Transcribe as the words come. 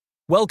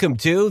Welcome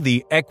to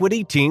the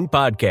Equity Team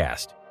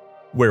Podcast,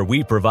 where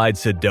we provide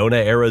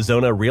Sedona,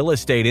 Arizona real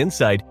estate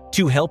insight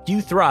to help you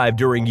thrive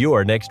during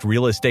your next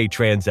real estate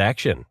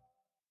transaction.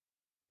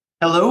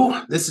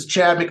 Hello, this is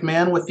Chad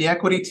McMahan with the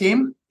Equity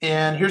Team,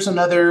 and here's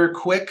another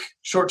quick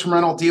short-term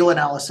rental deal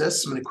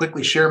analysis. I'm going to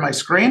quickly share my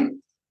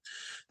screen.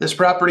 This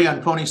property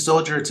on Pony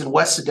Soldier, it's in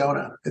West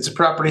Sedona. It's a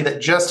property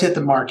that just hit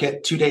the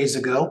market 2 days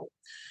ago,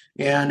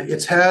 and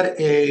it's had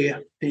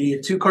the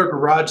two-car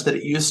garage that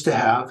it used to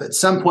have. At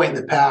some point in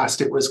the past,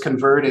 it was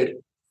converted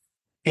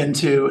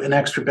into an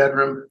extra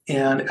bedroom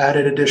and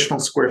added additional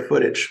square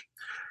footage.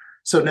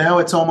 So now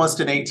it's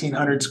almost an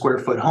 1,800 square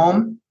foot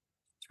home.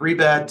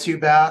 3-bed,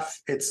 2-bath.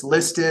 It's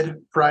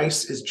listed.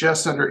 Price is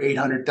just under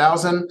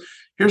 $800,000.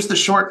 Here's the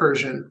short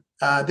version.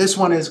 This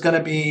one is going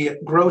to be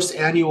gross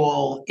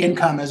annual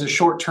income as a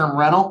short-term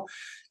rental.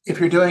 If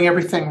you're doing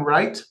everything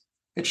right,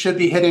 it should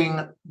be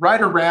hitting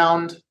right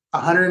around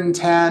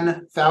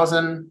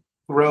 $110,000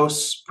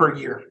 gross per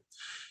year.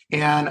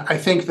 And I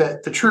think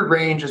that the true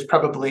range is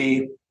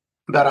probably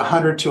about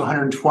 $100,000 to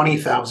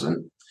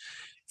 $120,000.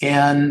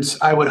 And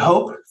I would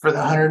hope for the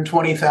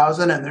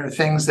 $120,000, and there are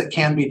things that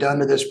can be done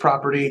to this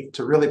property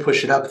to really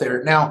push it up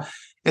there. Now,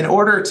 in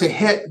order to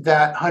hit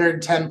that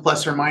 110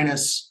 plus or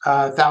minus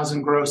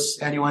thousand gross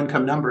annual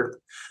income number,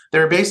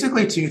 there are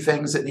basically two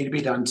things that need to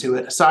be done to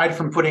it, aside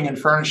from putting in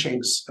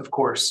furnishings, of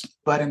course.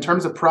 But in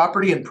terms of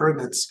property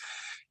improvements,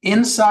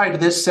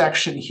 inside this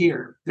section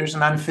here, there's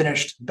an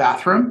unfinished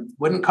bathroom.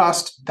 Wouldn't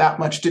cost that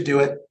much to do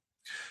it.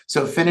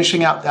 So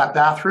finishing out that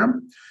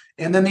bathroom.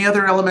 And then the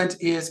other element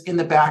is in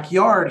the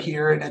backyard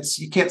here, and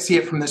you can't see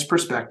it from this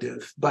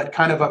perspective, but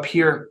kind of up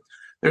here,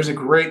 there's a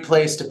great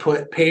place to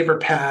put paver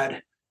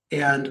pad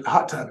and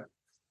hot tub.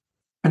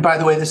 And by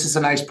the way, this is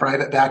a nice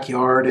private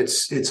backyard.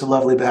 It's a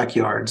lovely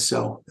backyard,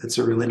 so it's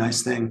a really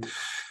nice thing.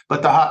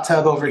 But the hot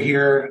tub over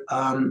here,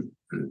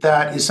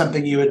 that is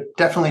something you would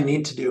definitely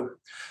need to do.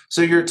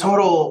 So your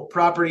total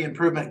property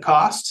improvement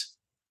cost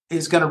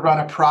is going to run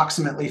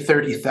approximately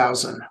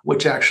 $30,000,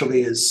 which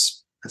actually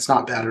it's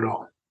not bad at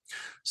all.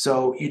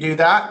 So you do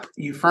that,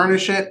 you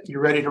furnish it, you're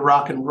ready to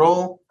rock and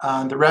roll.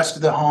 The rest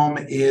of the home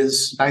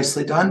is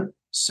nicely done.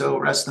 So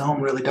the rest of the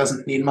home really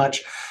doesn't need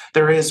much.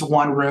 There is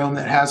one room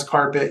that has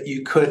carpet.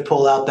 You could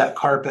pull out that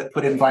carpet,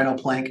 put in vinyl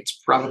plank.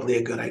 It's probably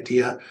a good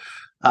idea.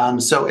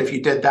 So if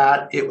you did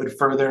that, it would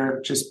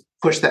further just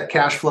push that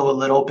cash flow a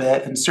little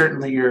bit, and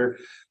certainly your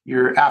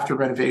after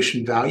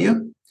renovation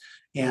value.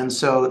 And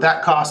so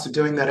that cost of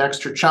doing that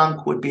extra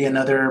chunk would be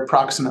another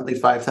approximately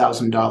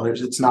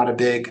 $5,000. It's not a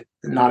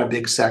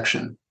big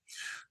section.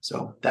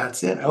 So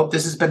that's it. I hope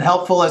this has been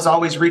helpful. As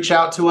always, reach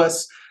out to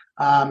us.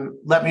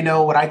 Let me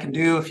know what I can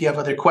do. If you have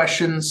other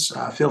questions,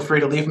 feel free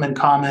to leave them in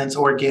comments,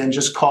 or again,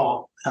 just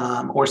call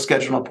or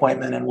schedule an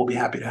appointment, and we'll be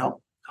happy to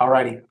help. All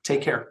righty.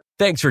 Take care.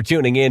 Thanks for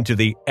tuning in to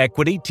the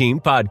Equity Team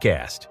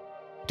Podcast.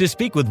 To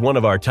speak with one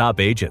of our top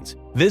agents,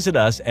 visit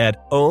us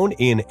at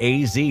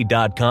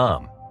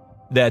owninaz.com.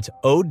 That's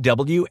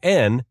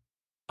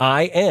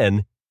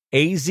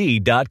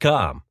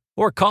OWNINAZ.com.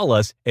 Or call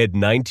us at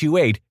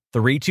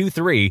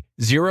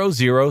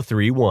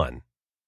 928-323-0031.